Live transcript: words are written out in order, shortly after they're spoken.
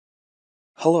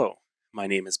Hello, my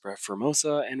name is Brett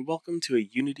Formosa, and welcome to a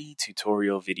Unity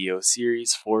tutorial video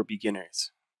series for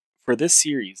beginners. For this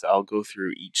series, I'll go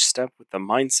through each step with the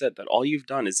mindset that all you've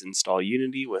done is install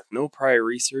Unity with no prior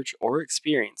research or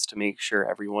experience to make sure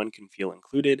everyone can feel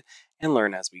included and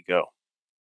learn as we go.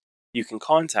 You can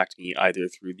contact me either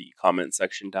through the comment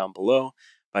section down below,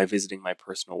 by visiting my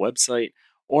personal website,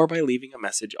 or by leaving a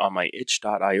message on my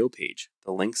itch.io page.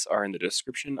 The links are in the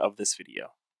description of this video.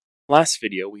 Last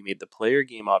video, we made the player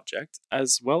game object,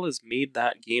 as well as made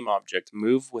that game object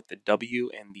move with the W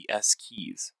and the S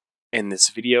keys. In this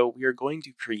video, we are going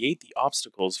to create the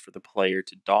obstacles for the player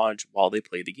to dodge while they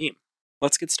play the game.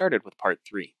 Let's get started with part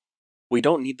 3. We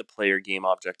don't need the player game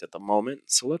object at the moment,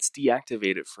 so let's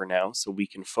deactivate it for now so we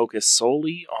can focus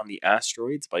solely on the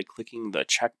asteroids by clicking the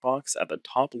checkbox at the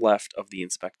top left of the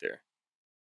inspector.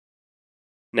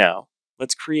 Now,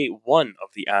 let's create one of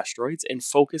the asteroids and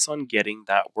focus on getting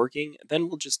that working, then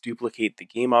we'll just duplicate the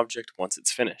game object once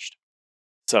it's finished.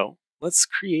 So, let's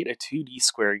create a 2D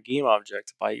square game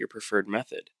object by your preferred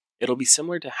method. It'll be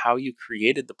similar to how you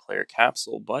created the player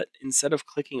capsule, but instead of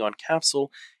clicking on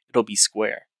capsule, it'll be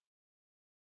square.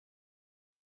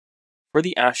 For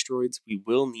the asteroids, we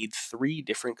will need 3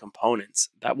 different components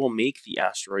that will make the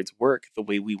asteroids work the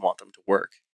way we want them to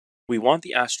work. We want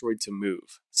the asteroid to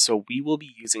move, so we will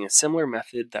be using a similar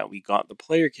method that we got the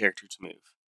player character to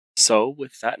move. So,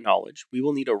 with that knowledge, we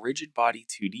will need a rigid body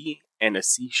 2D and a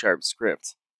C#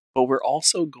 script. But we're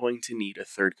also going to need a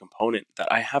third component that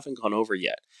I haven't gone over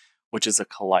yet, which is a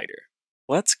collider.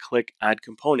 Let's click Add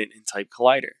Component and type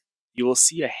Collider. You will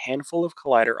see a handful of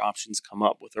collider options come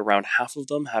up, with around half of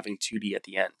them having 2D at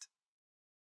the end.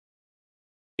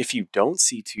 If you don't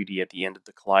see 2D at the end of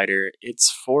the collider,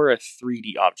 it's for a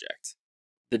 3D object.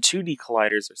 The 2D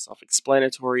colliders are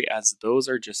self-explanatory, as those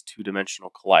are just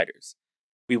two-dimensional colliders.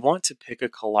 We want to pick a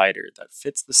collider that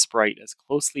fits the sprite as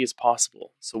closely as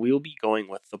possible, so we will be going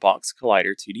with the Box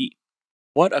Collider 2D.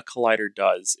 What a collider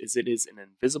does is it is an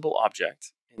invisible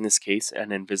object, in this case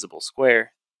an invisible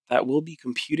square, that will be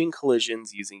computing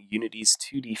collisions using Unity's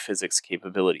 2D physics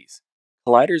capabilities.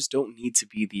 Colliders don't need to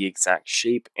be the exact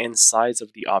shape and size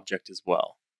of the object as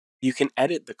well. You can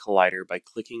edit the collider by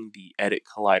clicking the Edit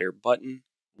Collider button.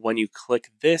 When you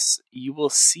click this, you will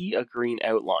see a green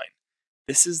outline.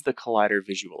 This is the collider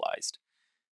visualized.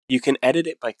 You can edit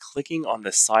it by clicking on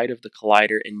the side of the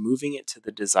collider and moving it to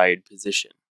the desired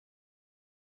position.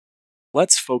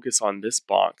 Let's focus on this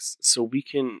box so we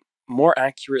can more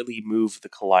accurately move the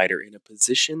collider in a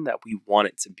position that we want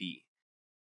it to be.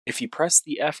 If you press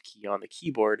the F key on the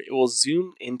keyboard, it will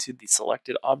zoom into the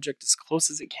selected object as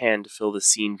close as it can to fill the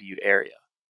scene view area.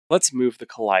 Let's move the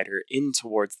collider in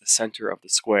towards the center of the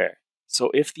square.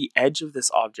 So if the edge of this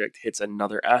object hits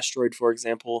another asteroid, for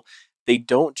example, they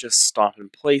don't just stop in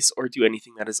place or do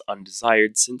anything that is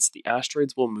undesired, since the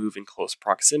asteroids will move in close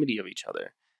proximity of each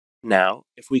other. Now,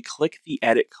 if we click the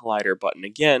Edit Collider button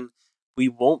again, we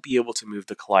won't be able to move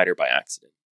the collider by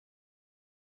accident.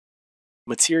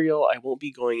 Material, I won't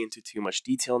be going into too much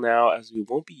detail now, as we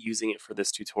won't be using it for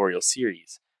this tutorial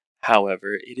series.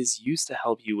 However, it is used to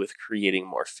help you with creating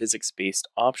more physics-based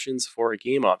options for a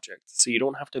game object, so you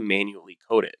don't have to manually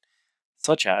code it,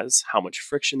 such as how much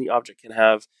friction the object can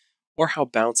have, or how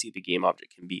bouncy the game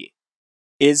object can be.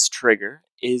 IsTrigger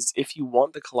is if you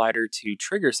want the collider to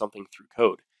trigger something through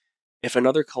code. If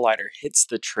another collider hits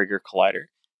the trigger collider,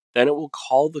 then it will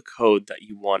call the code that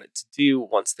you want it to do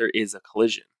once there is a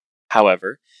collision.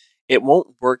 However, it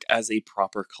won't work as a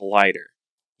proper collider.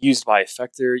 Used by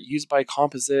effector, used by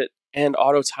composite, and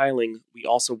auto tiling we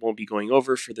also won't be going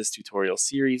over for this tutorial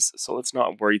series, so let's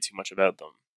not worry too much about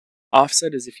them.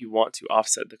 Offset is if you want to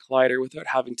offset the collider without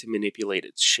having to manipulate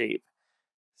its shape.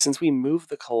 Since we move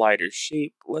the collider's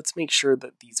shape, let's make sure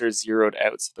that these are zeroed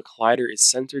out so the collider is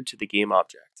centered to the game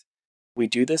object. We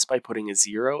do this by putting a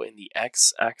 0 in the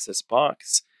x-axis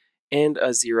box and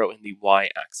a 0 in the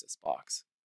y-axis box.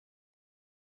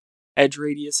 Edge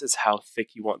radius is how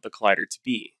thick you want the collider to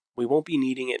be. We won't be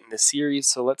needing it in this series,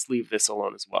 so let's leave this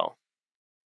alone as well.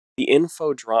 The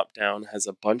info dropdown has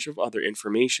a bunch of other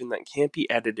information that can't be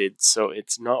edited, so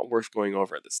it's not worth going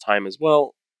over at this time as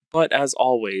well. But as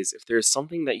always, if there's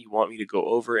something that you want me to go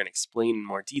over and explain in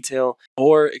more detail,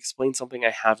 or explain something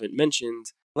I haven't mentioned,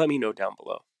 let me know down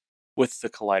below. With the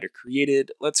collider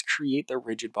created, let's create the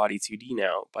rigid body 2D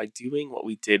now by doing what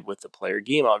we did with the player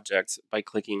game object by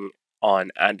clicking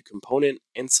on Add Component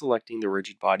and selecting the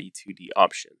rigid body 2D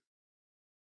option.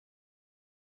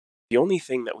 The only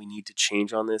thing that we need to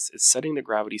change on this is setting the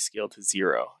gravity scale to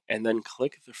 0, and then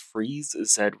click the Freeze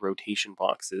Z rotation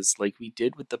boxes like we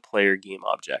did with the player game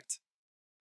object.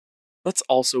 Let's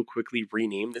also quickly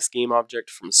rename this game object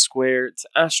from square to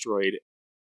asteroid.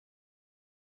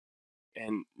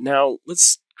 And now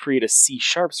let's create a C#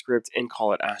 script and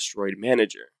call it asteroid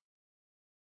manager.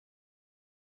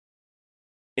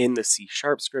 In the C#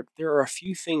 script, there are a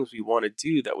few things we want to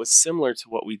do that was similar to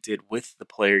what we did with the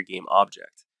player game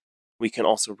object. We can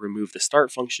also remove the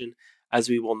start function, as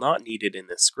we will not need it in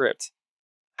this script.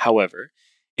 However,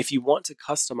 if you want to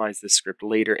customize this script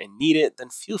later and need it, then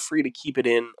feel free to keep it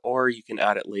in, or you can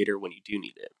add it later when you do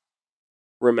need it.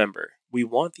 Remember, we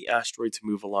want the asteroid to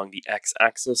move along the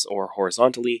x-axis or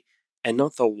horizontally, and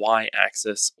not the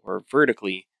y-axis or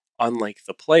vertically, unlike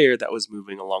the player that was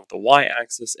moving along the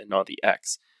y-axis and not the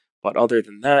x. But other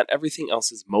than that, everything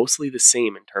else is mostly the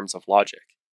same in terms of logic.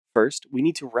 First, we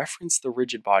need to reference the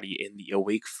rigid body in the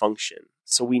awake function,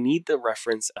 so we need the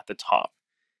reference at the top.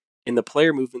 In the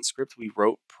player movement script, we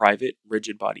wrote private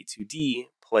rigid body 2D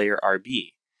player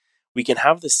RB. We can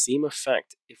have the same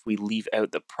effect if we leave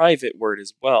out the private word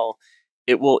as well.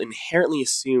 It will inherently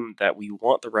assume that we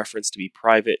want the reference to be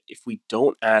private if we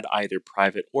don't add either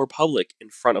private or public in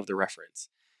front of the reference.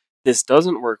 This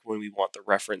doesn't work when we want the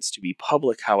reference to be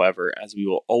public, however, as we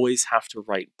will always have to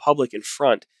write public in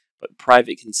front, but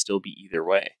private can still be either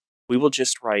way. We will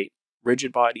just write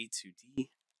rigid body 2D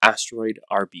asteroid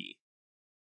RB.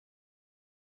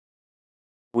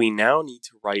 We now need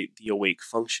to write the awake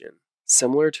function.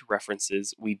 Similar to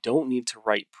references, we don't need to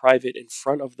write private in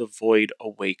front of the void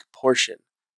awake portion.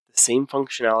 The same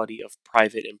functionality of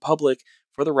private and public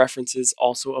for the references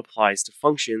also applies to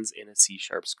functions in a C#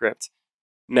 script.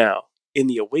 Now, in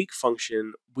the awake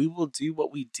function, we will do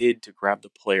what we did to grab the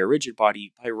player rigid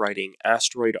body by writing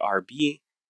asteroid RB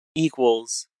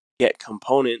equals get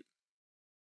component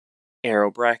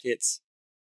arrow brackets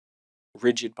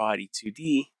rigid body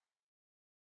 2D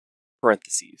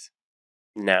parentheses.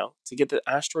 Now, to get the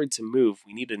asteroid to move,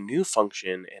 we need a new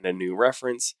function and a new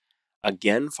reference.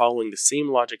 Again, following the same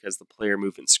logic as the player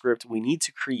movement script, we need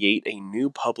to create a new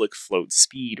public float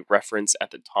speed reference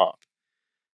at the top.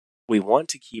 We want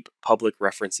to keep public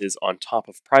references on top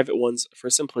of private ones for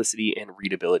simplicity and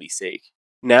readability sake.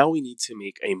 Now we need to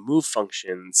make a move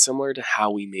function similar to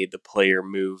how we made the player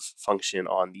move function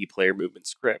on the player movement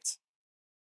script.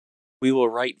 We will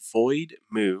write void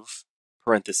move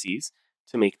parentheses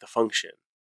to make the function.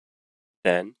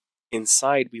 Then,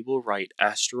 inside we will write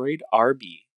asteroid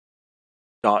RB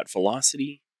dot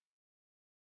velocity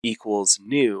equals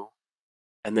new,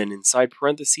 and then inside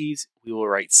parentheses we will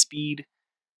write speed,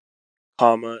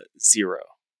 comma, 0.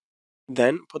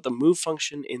 Then put the move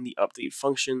function in the update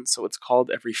function so it's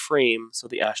called every frame so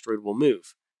the asteroid will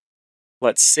move.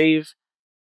 Let's save,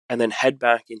 and then head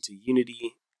back into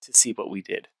Unity to see what we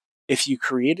did. If you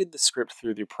created the script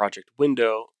through the project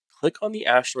window, click on the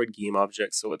asteroid game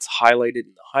object so it's highlighted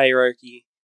in the hierarchy,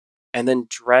 and then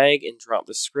drag and drop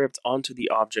the script onto the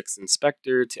objects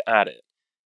inspector to add it.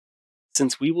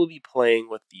 Since we will be playing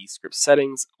with the script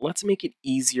settings, let's make it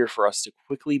easier for us to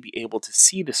quickly be able to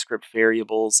see the script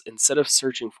variables instead of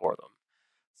searching for them.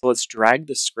 So let's drag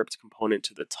the script component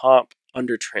to the top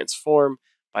under transform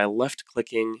by left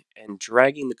clicking and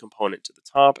dragging the component to the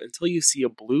top until you see a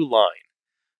blue line.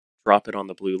 Drop it on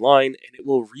the blue line and it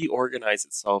will reorganize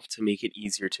itself to make it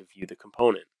easier to view the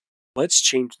component. Let's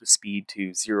change the speed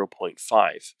to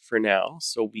 0.5 for now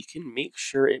so we can make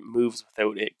sure it moves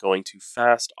without it going too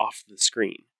fast off the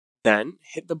screen. Then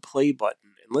hit the play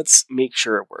button and let's make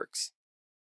sure it works.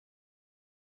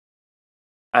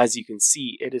 As you can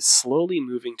see, it is slowly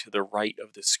moving to the right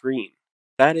of the screen.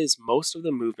 That is most of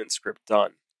the movement script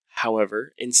done.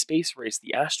 However, in Space Race,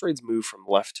 the asteroids move from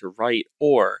left to right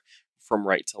or from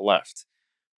right to left.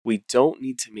 We don't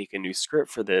need to make a new script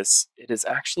for this. It is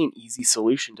actually an easy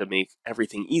solution to make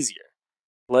everything easier.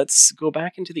 Let's go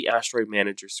back into the asteroid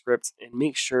manager script and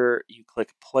make sure you click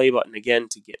play button again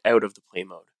to get out of the play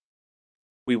mode.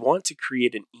 We want to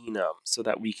create an enum so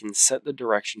that we can set the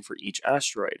direction for each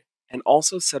asteroid and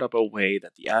also set up a way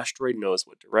that the asteroid knows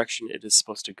what direction it is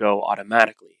supposed to go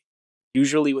automatically.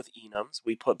 Usually with enums,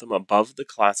 we put them above the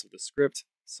class of the script,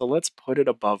 so let's put it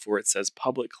above where it says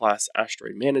public class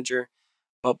asteroid manager,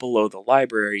 but below the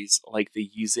libraries like the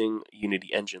using Unity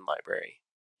Engine library.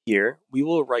 Here, we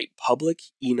will write public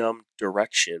enum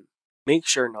direction. Make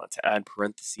sure not to add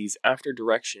parentheses after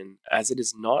direction as it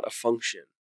is not a function.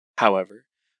 However,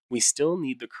 we still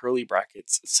need the curly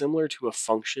brackets similar to a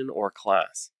function or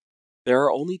class. There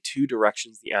are only two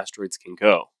directions the asteroids can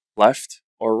go, left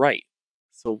or right.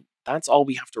 So that's all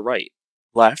we have to write.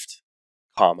 Left,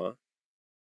 comma,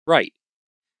 right.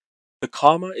 The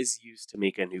comma is used to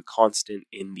make a new constant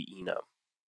in the enum.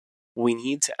 We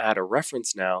need to add a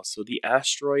reference now so the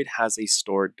asteroid has a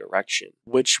stored direction,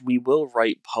 which we will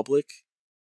write public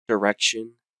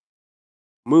direction,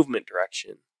 movement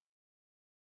direction.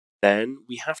 Then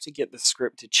we have to get the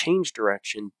script to change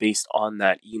direction based on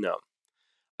that enum.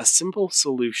 A simple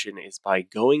solution is by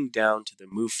going down to the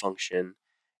move function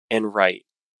and write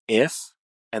if,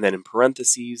 and then in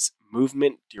parentheses,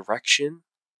 movement direction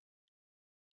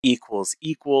equals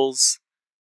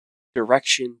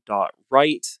direction dot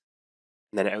right,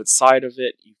 and then outside of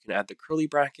it, you can add the curly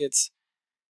brackets,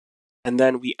 and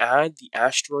then we add the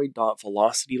asteroid dot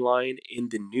velocity line in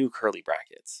the new curly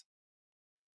brackets.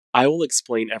 I will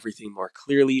explain everything more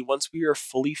clearly once we are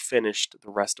fully finished the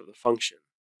rest of the function.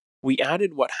 We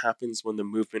added what happens when the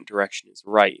movement direction is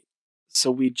right,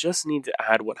 so we just need to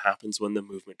add what happens when the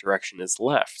movement direction is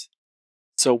left.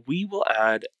 So we will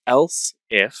add else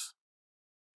if,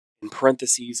 in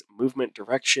parentheses, movement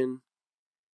direction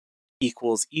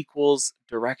equals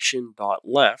direction dot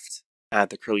left, add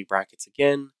the curly brackets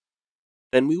again,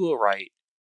 then we will write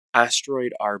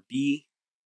asteroid RB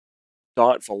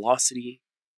dot velocity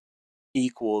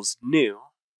equals new,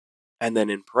 and then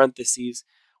in parentheses,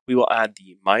 we will add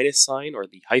the minus sign or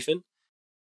the hyphen,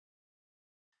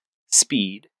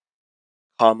 speed,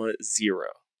 comma, 0.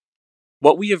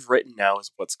 What we have written now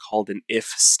is what's called an if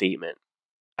statement.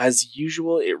 As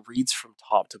usual, it reads from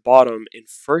top to bottom and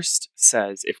first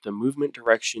says if the movement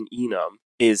direction enum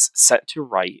is set to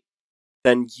right,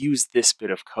 then use this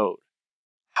bit of code.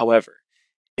 However,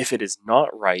 if it is not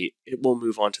right, it will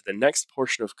move on to the next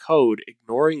portion of code,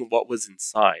 ignoring what was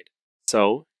inside.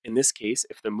 So, in this case,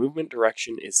 if the movement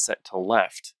direction is set to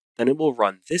left, then it will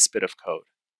run this bit of code.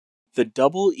 The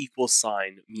double equal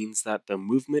sign means that the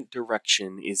movement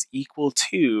direction is equal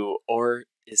to or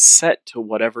is set to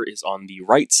whatever is on the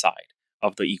right side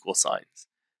of the equal signs.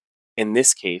 In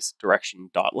this case, direction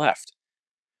dot left.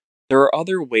 There are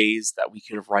other ways that we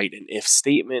can write an if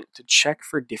statement to check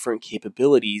for different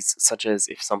capabilities, such as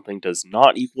if something does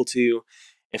not equal to,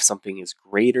 if something is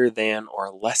greater than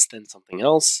or less than something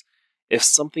else, if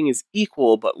something is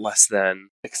equal but less than,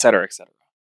 etc., etc.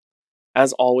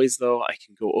 As always, though, I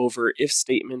can go over if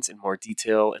statements in more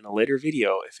detail in a later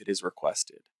video if it is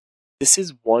requested. This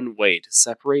is one way to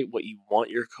separate what you want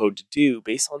your code to do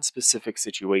based on specific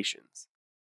situations.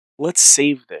 Let's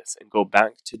save this and go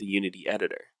back to the Unity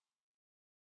editor.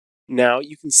 Now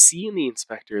you can see in the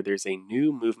inspector there's a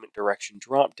new movement direction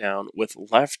dropdown with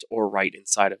left or right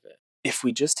inside of it. If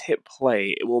we just hit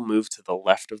play, it will move to the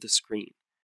left of the screen.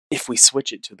 If we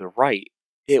switch it to the right,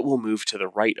 it will move to the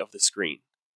right of the screen.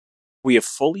 We have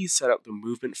fully set up the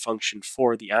movement function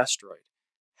for the asteroid.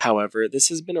 However, this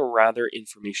has been a rather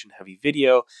information-heavy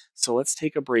video, so let's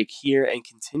take a break here and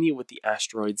continue with the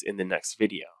asteroids in the next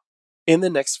video. In the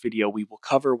next video, we will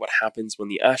cover what happens when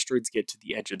the asteroids get to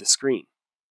the edge of the screen.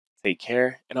 Take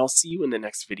care, and I'll see you in the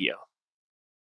next video.